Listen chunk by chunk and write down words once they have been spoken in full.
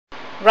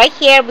Right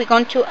here we're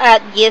going to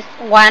add just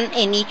one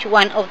in each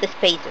one of the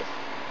spaces.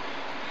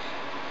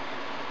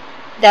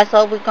 That's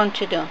all we're going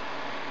to do.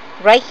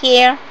 Right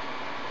here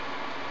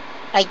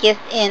I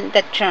just end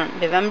the turn,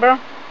 remember?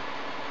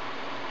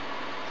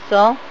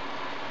 So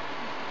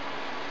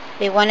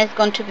the one is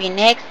going to be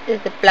next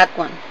is the black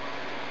one.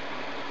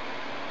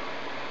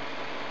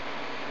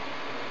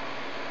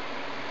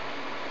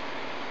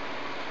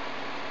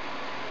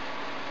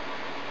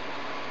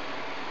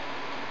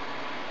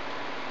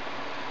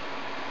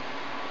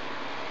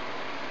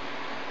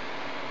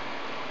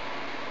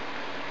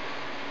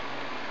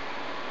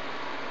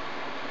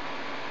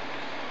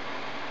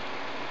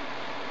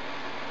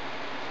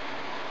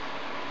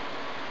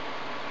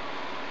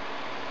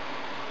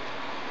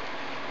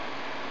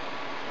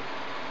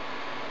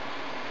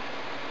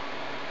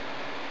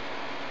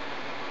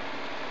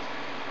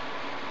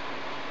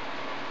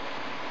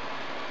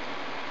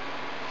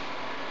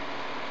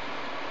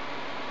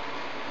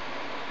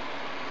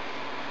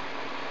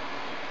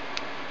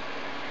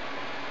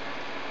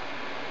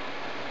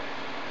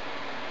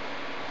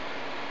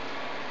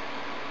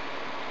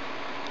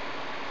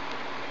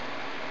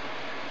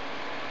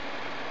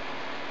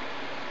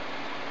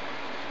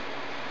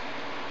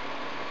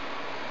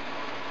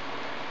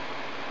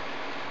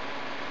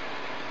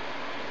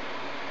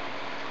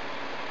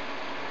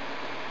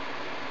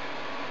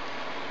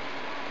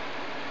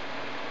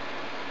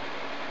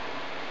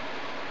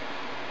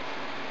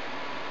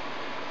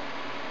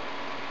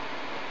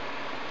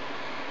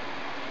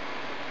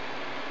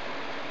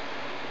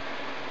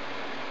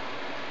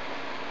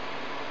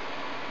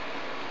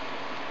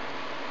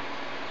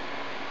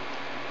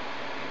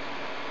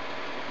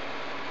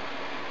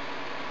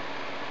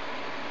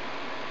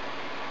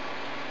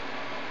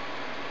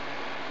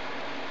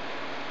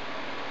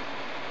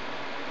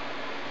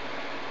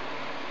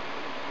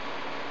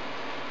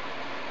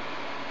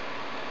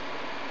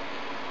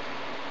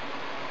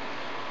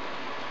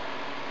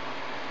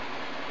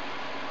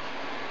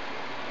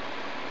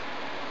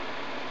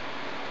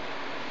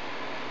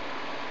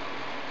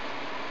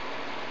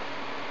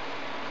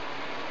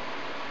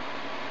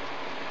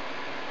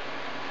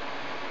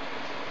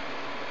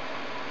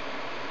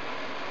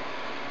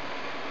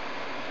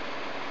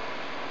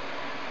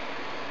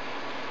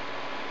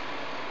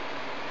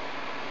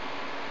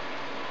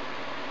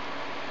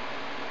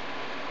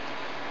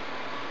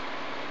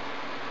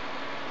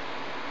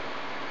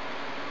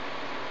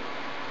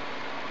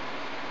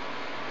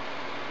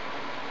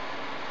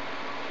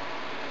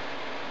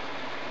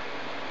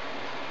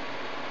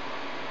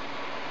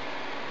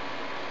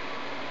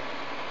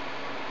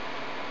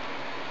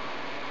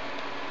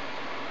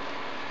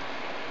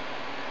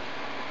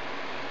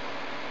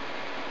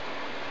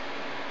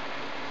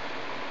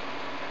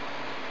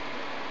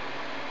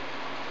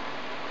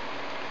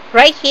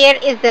 Right here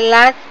is the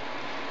last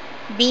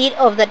bead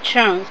of the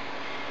turn.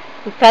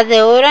 We pass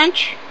the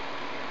orange,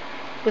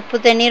 we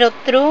put the needle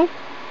through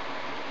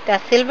the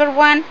silver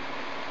one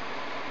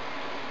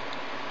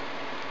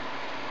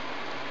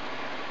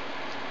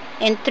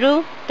and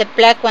through the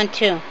black one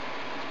too,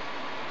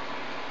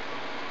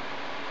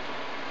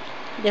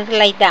 just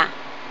like that.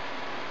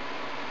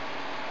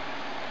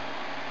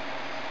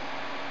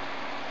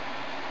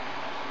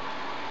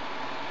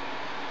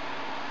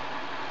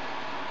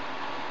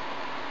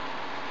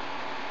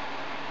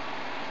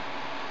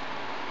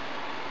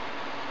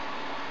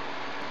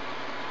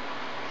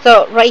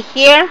 So right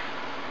here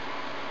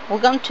we're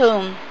going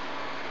to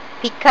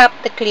pick up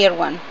the clear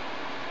one,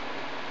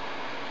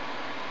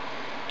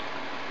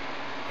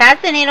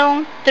 pass the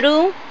needle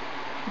through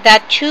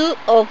the two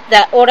of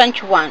the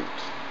orange ones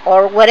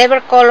or whatever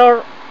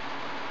color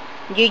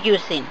you're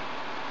using,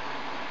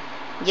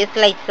 just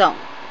like so,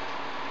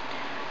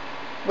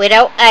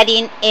 without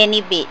adding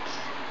any beads.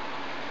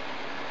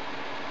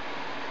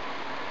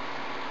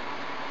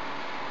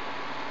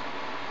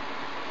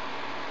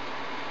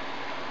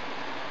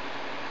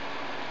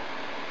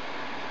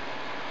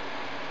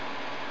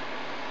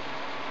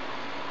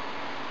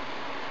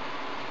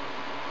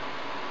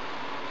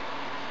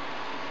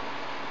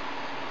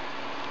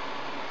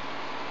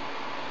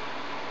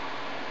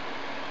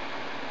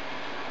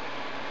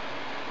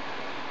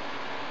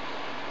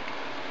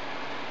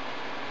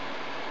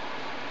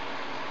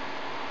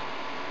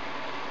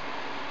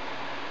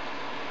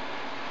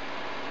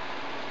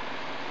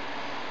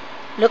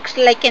 Looks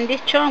like in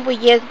this turn we're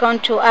just going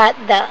to add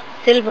the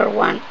silver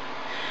one.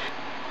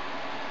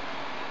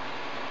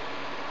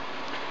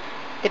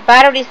 The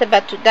battery is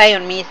about to die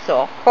on me,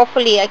 so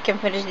hopefully I can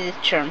finish this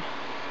turn.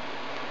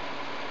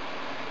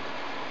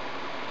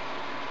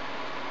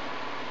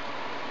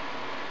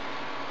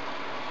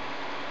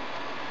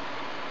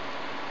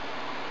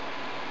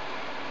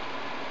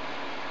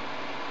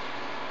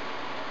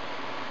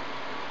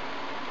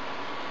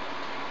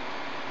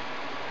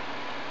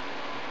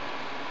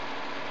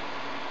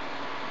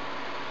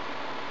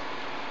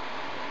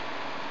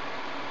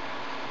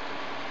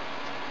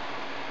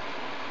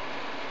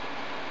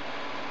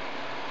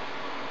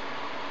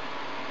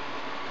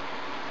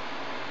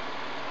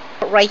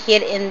 Right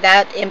here in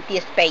that empty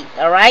space,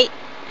 alright?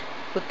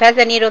 We pass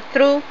the needle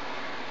through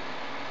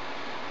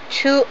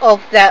two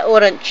of the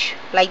orange,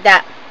 like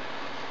that.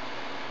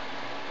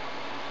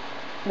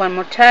 One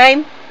more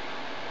time.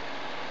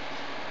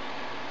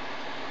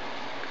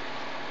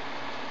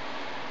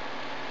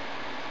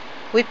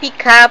 We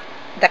pick up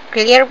the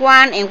clear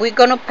one and we're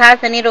gonna pass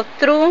the needle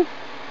through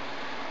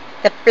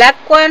the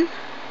black one,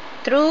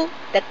 through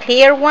the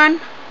clear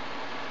one,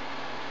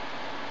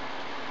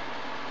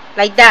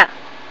 like that.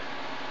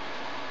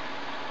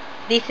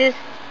 This is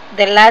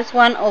the last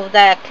one of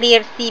the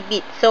clear C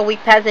bead, so we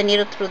pass the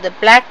needle through the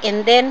black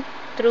and then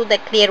through the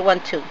clear one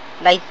too,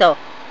 like so.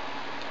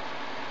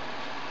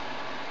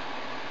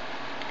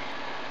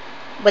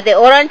 But the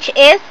orange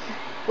is,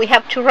 we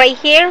have two right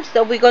here,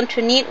 so we're going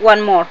to need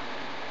one more.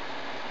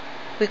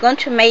 We're going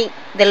to make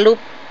the loop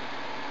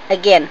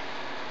again.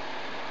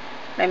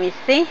 Let me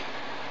see.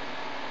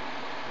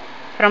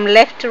 From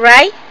left to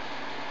right,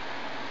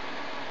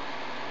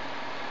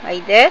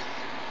 like this.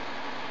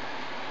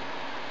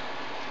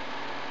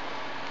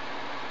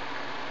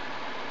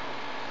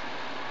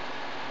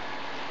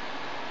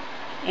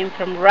 And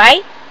from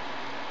right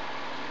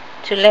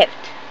to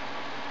left,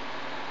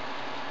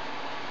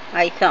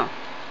 like so.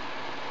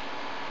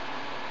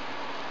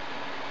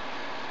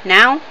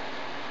 Now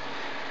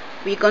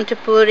we're going to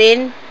put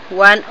in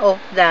one of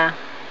the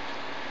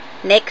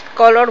next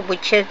color,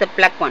 which is the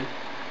black one,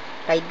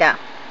 like that.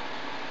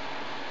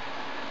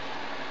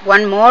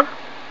 One more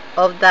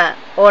of the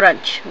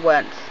orange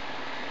ones.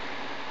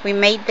 We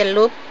made the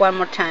loop one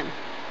more time.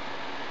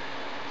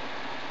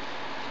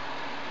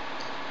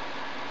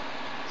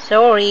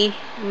 Sorry,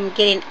 I'm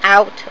getting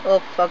out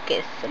of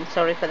focus. I'm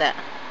sorry for that.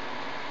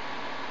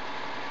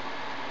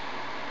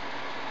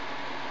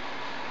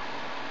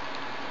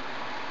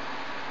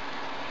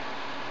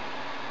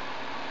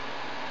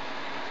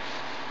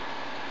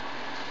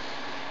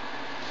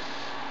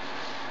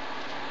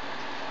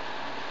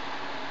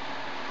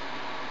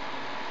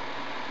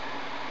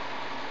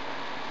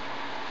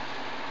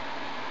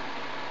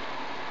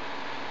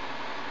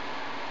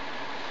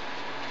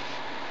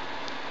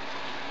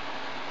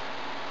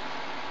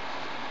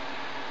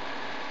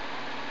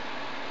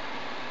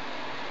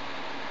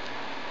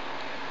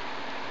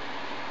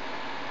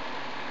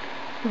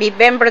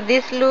 Remember,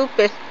 this loop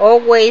is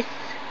always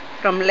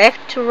from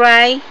left to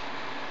right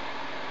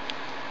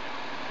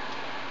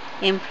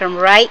and from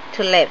right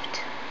to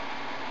left,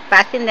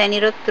 passing the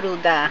needle through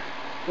the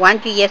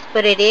one you just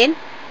put it in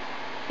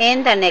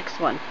and the next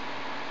one,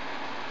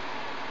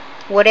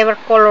 whatever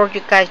color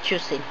you guys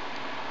choosing.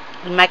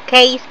 In my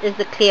case is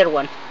the clear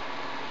one.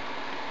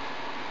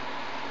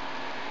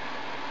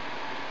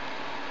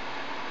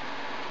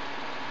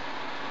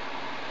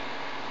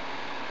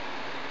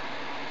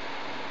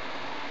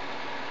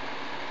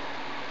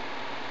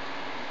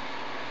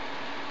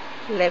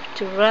 Left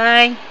to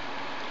right,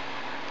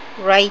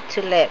 right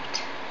to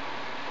left.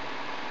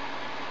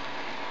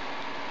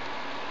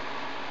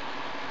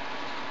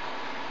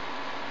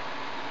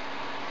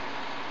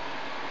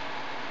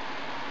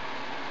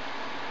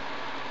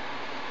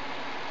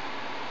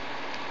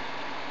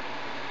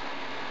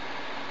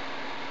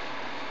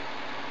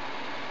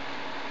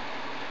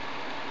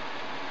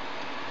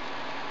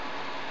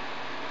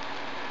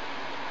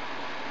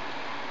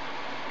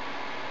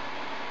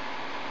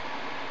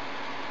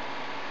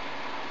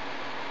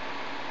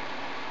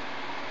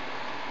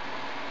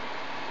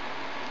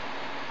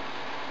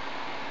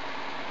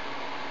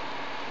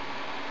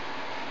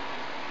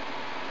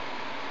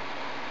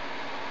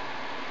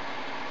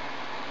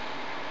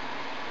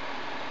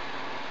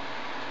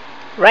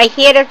 Right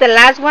here is the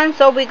last one,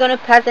 so we're going to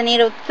pass the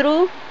needle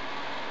through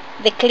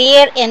the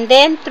clear and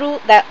then through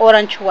the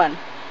orange one,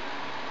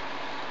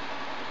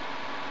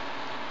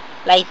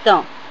 like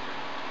so.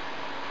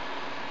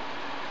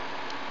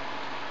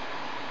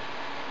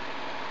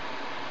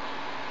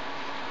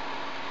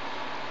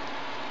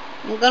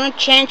 I'm going to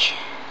change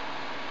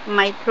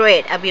my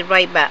thread. I'll be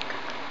right back.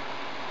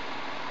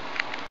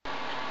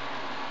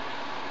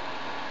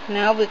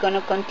 Now we're going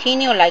to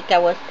continue like I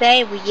was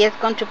saying. We're just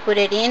going to put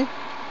it in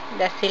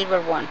the silver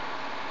one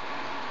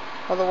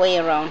all the way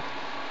around.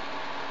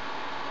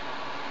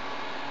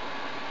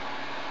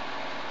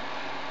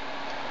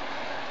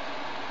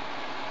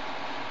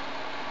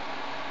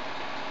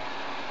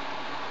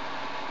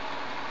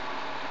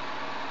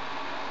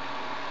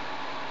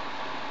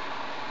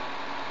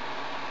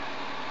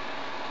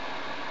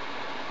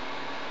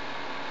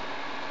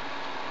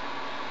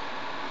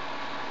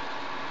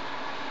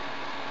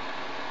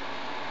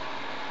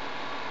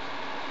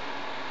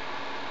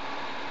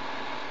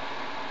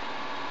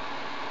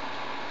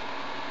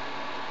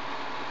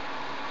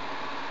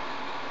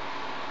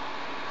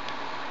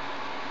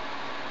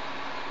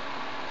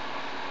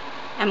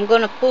 I'm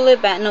gonna pull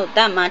it back, not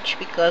that much,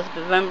 because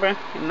remember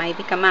it might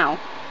come out,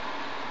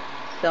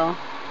 so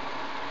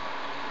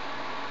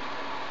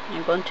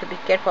I'm going to be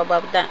careful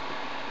about that.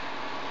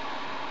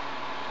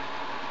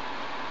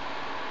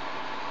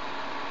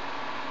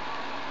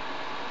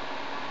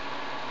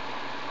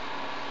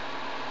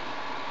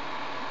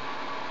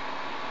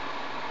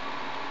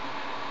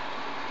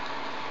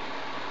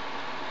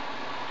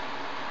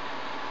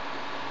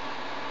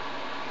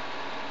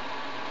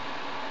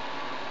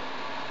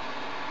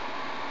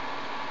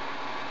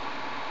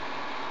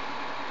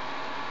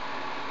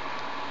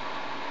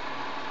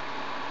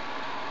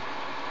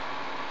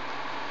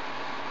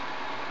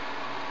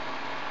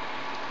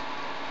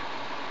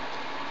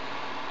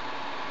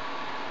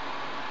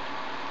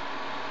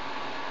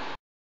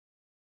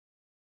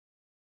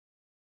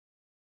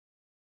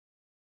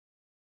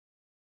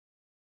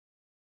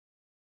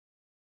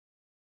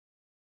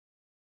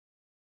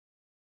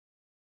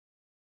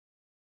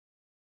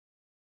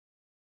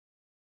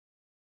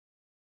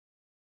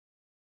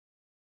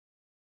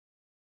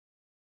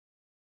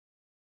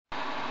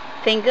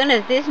 Thank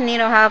goodness this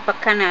needle have a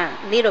kind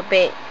of little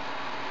bit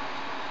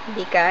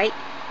big eye,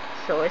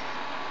 so it's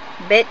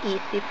a bit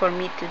easy for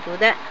me to do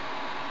that.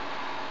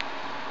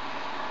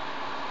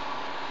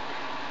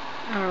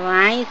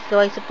 Alright, so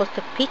I'm supposed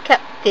to pick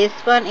up this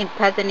one and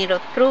pass the needle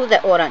through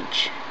the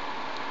orange.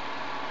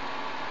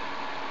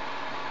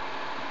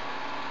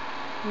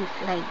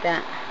 Just like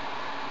that.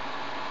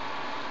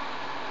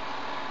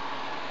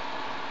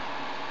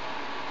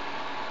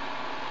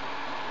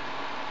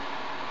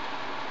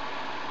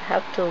 I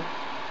have to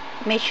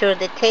make sure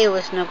the tail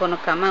is not going to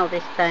come out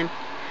this time,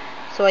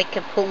 so I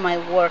can pull my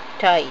work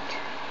tight.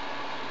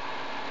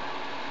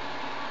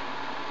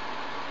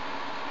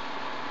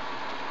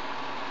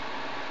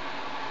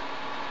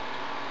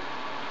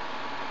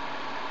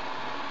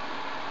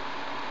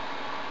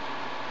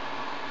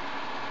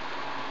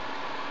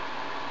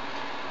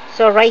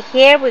 So right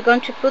here we're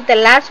going to put the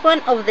last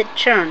one of the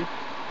churn.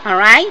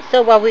 Alright,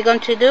 so what we're going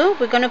to do,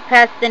 we're going to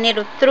pass the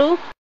needle through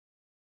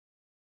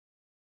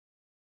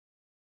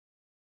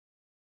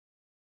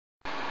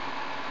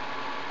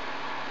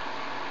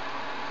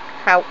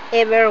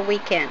however we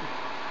can.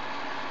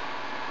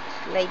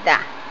 Just like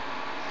that.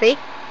 See?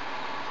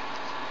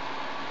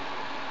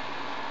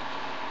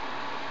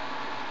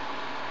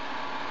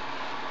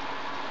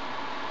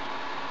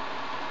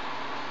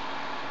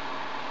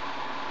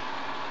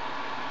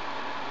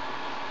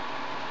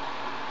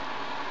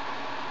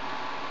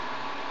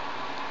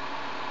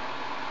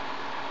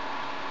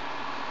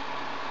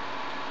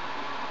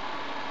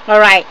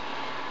 Alright,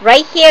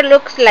 right here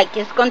looks like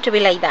it's going to be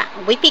like that.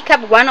 We pick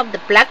up one of the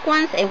black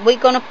ones and we're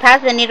going to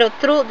pass the needle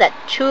through the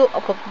two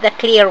of the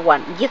clear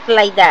one, just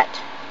like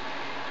that.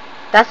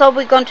 That's all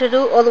we're going to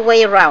do all the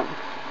way around.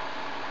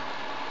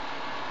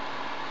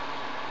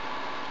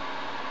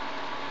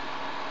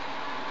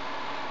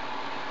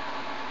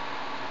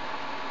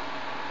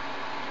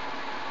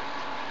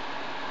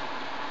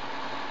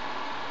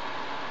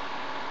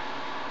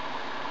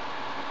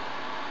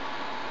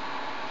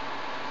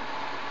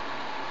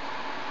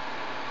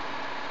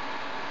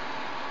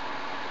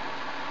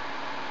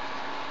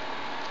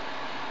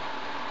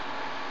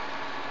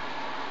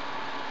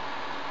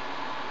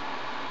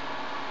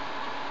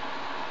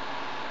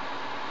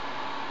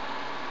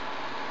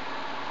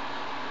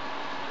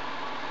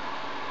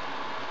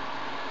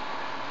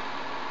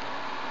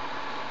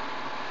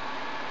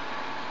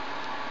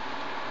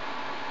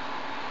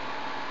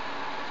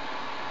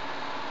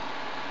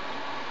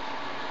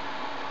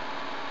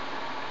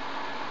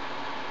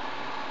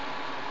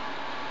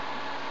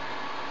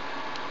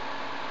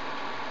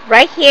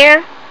 Right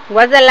here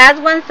was the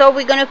last one, so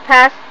we're going to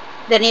pass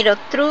the needle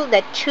through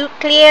the two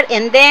clear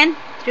and then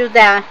through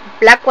the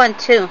black one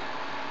too.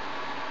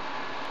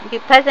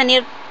 You pass the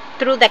needle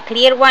through the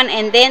clear one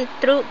and then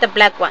through the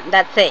black one.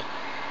 That's it.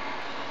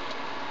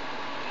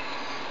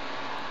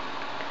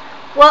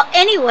 Well,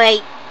 anyway,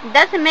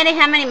 doesn't matter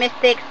how many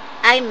mistakes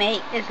I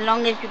make as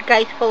long as you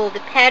guys follow the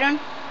pattern.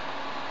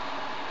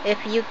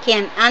 If you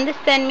can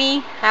understand me,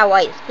 how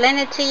I explain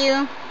it to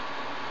you,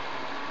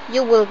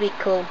 you will be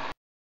cool.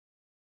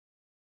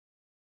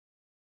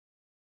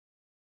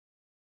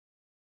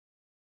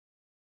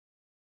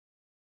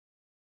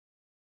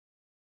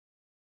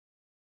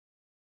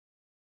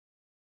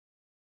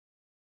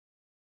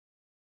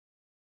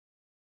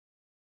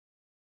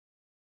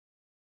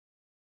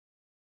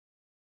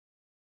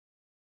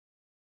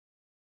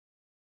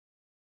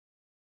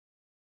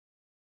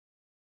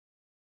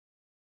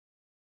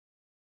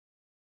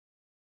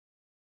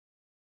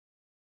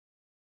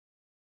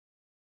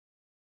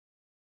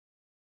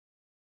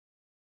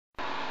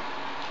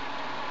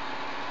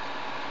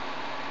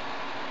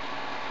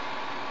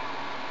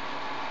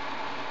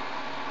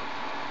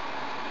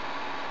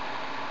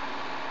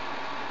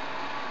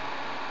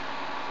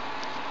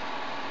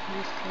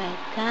 Just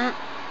like that.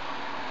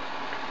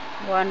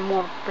 One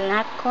more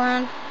black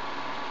one.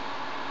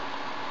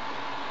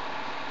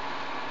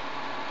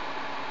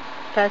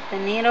 Pass the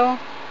needle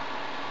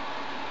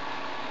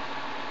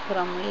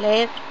from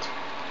left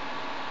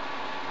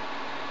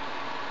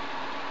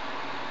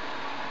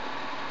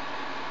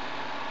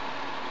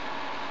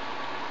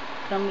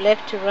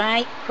to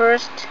right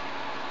first,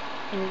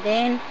 and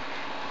then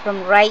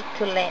from right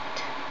to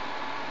left.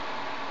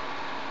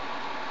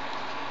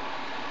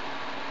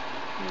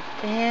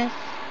 Like this.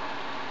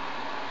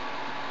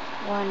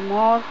 One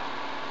more.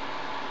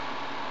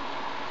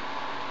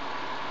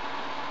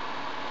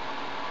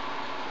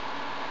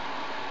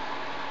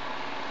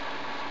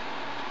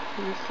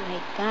 Just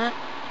like that.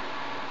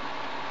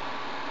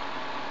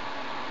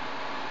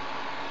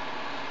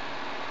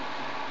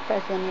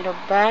 Pass the needle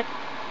back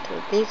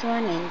to this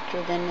one and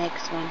to the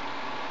next one.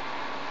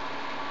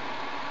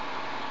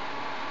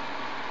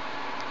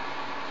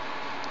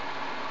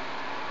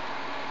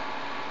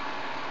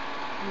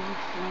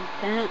 Just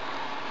like that.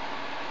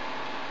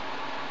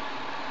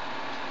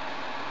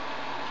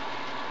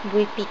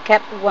 We pick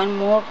up one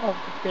more of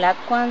the black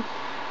ones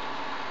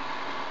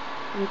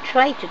and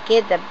try to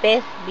get the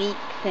best beads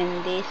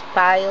in this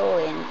pile,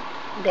 and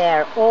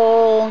they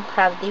all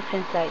have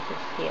different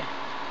sizes here.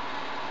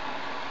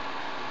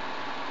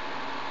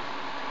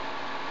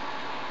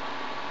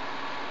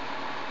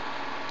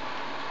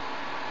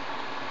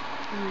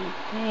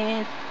 like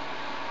this.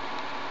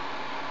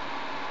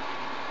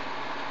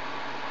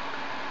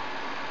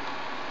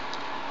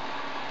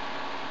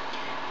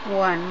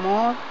 One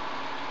more.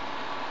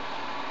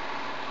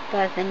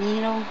 Pass the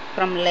needle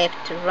from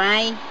left to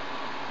right.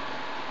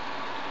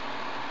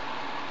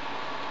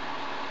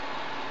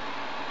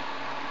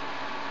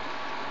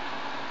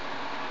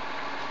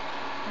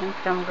 And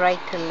from right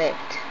to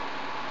left.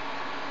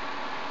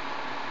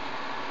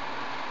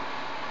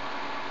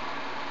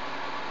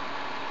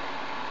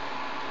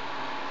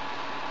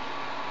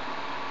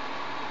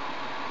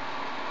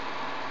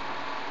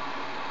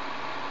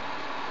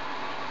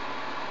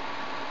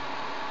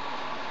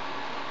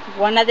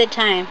 One at a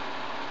time,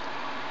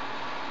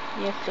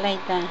 just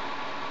like that.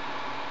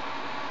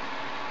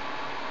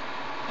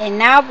 And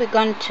now we're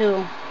going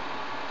to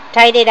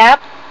tie it up.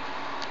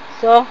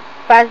 So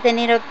pass the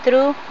needle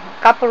through a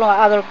couple of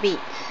other beads,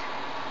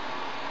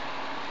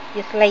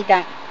 just like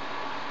that.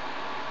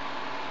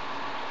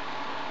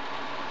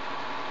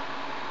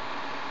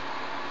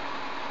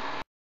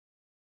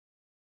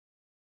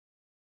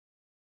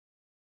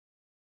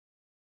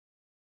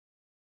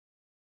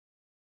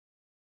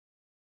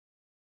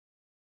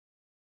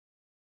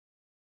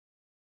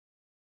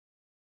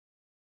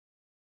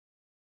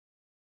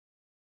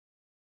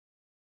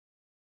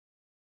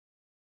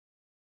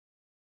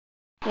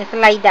 Just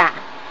like that.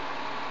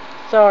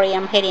 Sorry,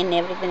 I'm hitting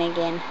everything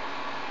again.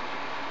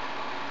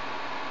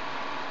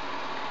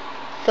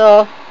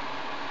 So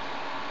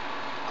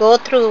go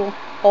through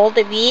all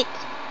the beads,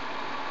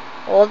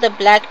 all the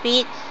black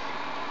beads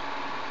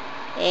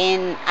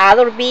and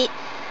other beads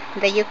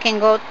that you can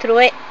go through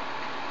it,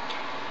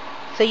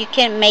 so you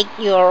can make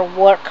your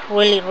work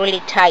really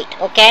tight,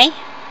 okay?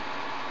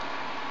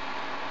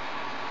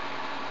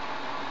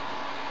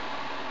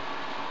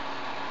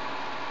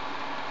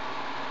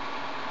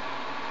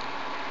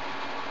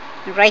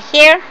 Right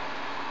here,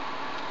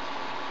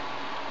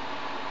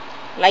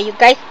 like you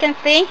guys can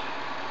see,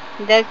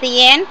 that's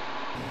the end.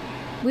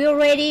 We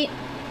already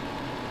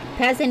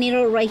pass the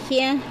needle right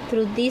here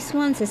through this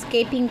one,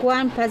 escaping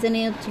one, pass the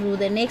needle through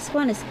the next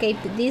one, escape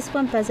this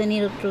one, pass the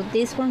needle through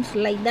this one,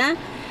 like that.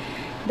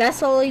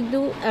 That's all I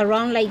do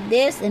around like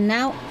this. And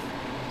now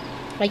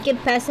I can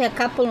pass a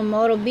couple of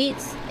more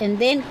beads and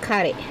then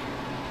cut it.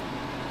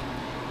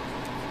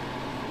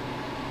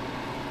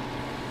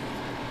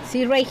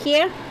 See right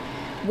here,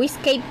 we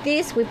escape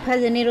this, we pass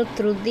the needle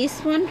through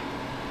this one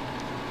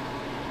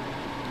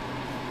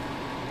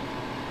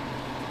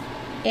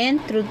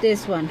and through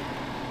this one.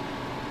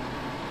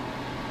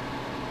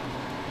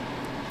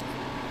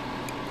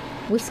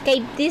 We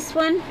escape this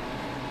one,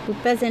 we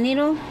pass the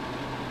needle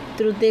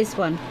through this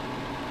one.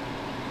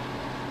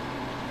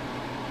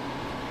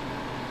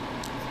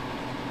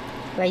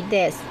 Like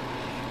this.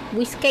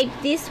 We escape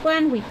this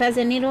one, we pass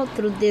the needle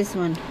through this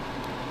one.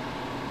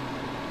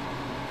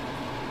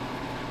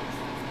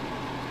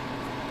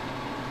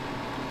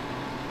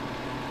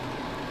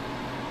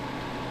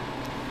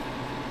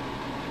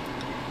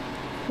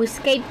 We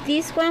escape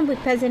this one, we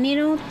pass the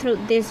needle through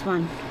this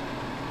one.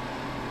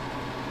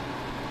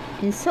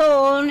 And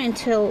so on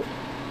until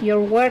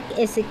your work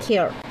is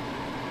secure.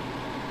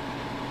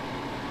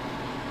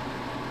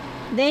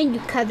 Then you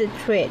cut the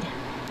thread.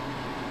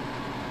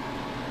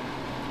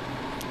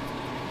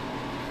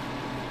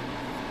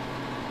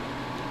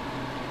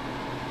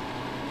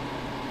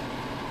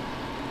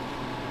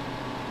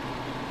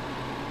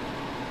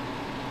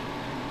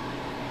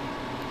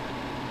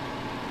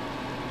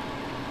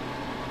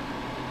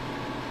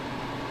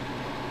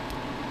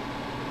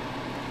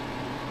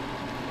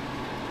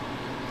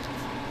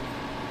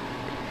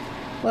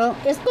 Well,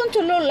 it's going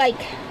to look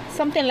like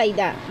something like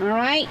that, all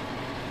right?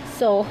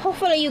 So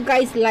hopefully you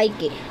guys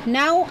like it.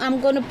 Now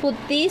I'm going to put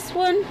this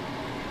one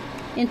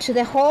into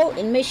the hole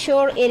and make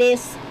sure it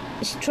is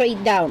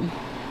straight down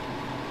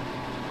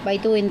by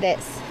doing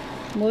this.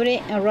 Move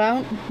it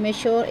around, make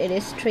sure it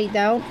is straight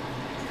down.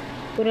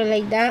 Put it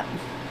like that.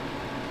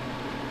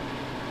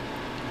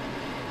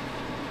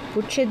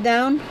 Push it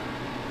down.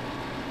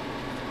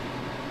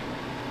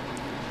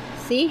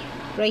 See,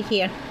 right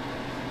here.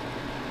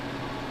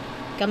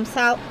 Comes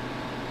out,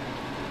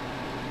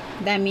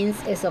 that means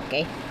it's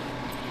okay.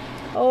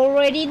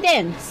 Already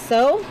then,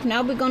 so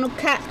now we're gonna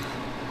cut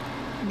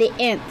the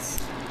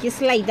ends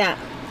just like that,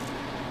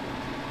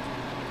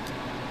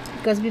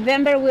 because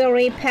remember we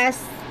already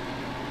passed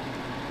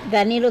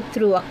the needle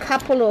through a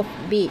couple of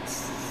beads,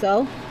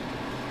 so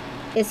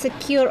it's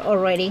secure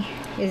already.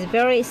 It's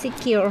very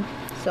secure,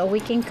 so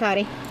we can cut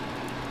it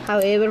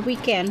however we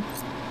can,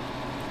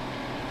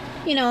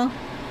 you know.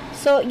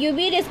 So your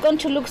bead is going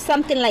to look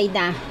something like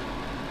that.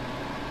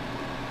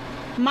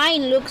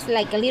 Mine looks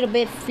like a little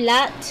bit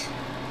flat,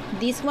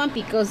 this one,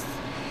 because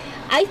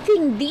I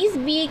think this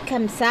bead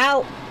comes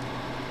out,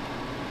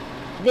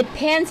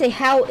 depends on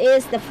how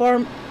is the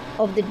form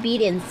of the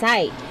bead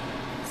inside.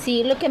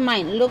 See, look at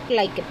mine, look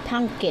like a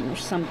pumpkin or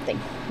something.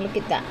 Look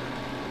at that,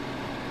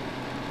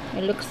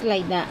 it looks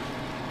like that.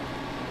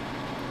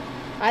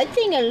 I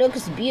think it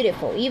looks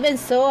beautiful. Even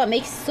so, I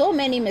make so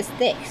many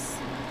mistakes.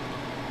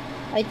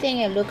 I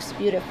think it looks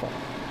beautiful.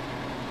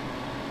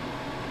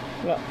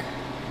 Look,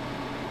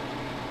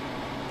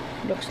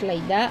 looks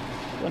like that.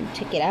 Want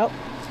to check it out?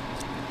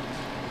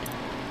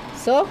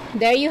 So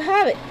there you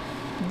have it.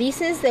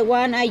 This is the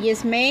one I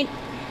just made,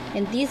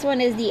 and this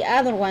one is the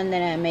other one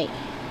that I made.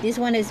 This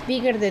one is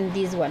bigger than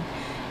this one,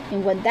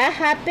 and when that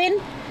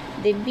happened,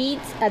 the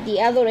beads at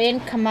the other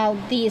end come out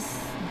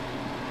this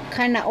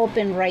kind of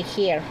open right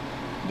here.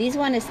 This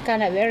one is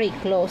kind of very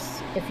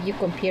close if you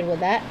compare with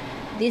that.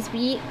 This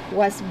bead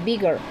was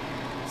bigger,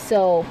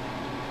 so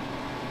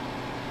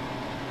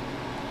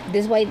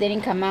this way it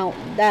didn't come out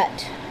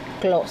that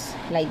close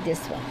like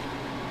this one.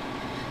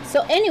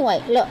 So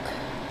anyway, look,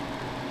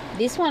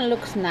 this one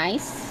looks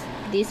nice,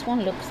 this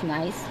one looks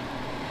nice.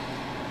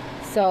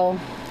 So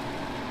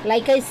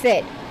like I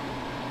said,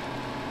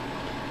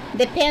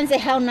 depends on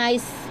how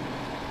nice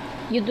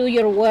you do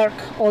your work.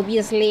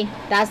 Obviously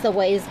that's the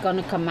way it's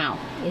gonna come out.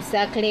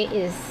 Exactly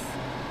is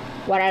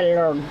what I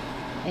learned,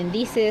 and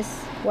this is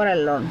what I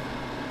learned.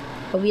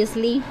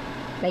 Obviously,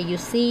 like you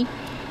see,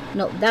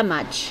 not that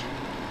much,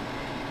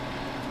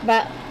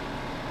 but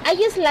I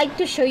just like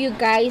to show you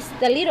guys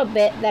the little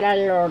bit that I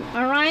learned.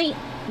 Alright,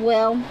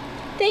 well,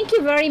 thank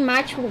you very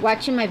much for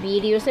watching my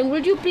videos, and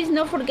will you please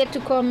not forget to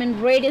comment,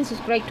 rate, and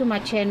subscribe to my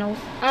channel.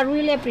 I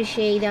really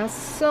appreciate that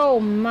so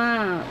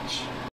much.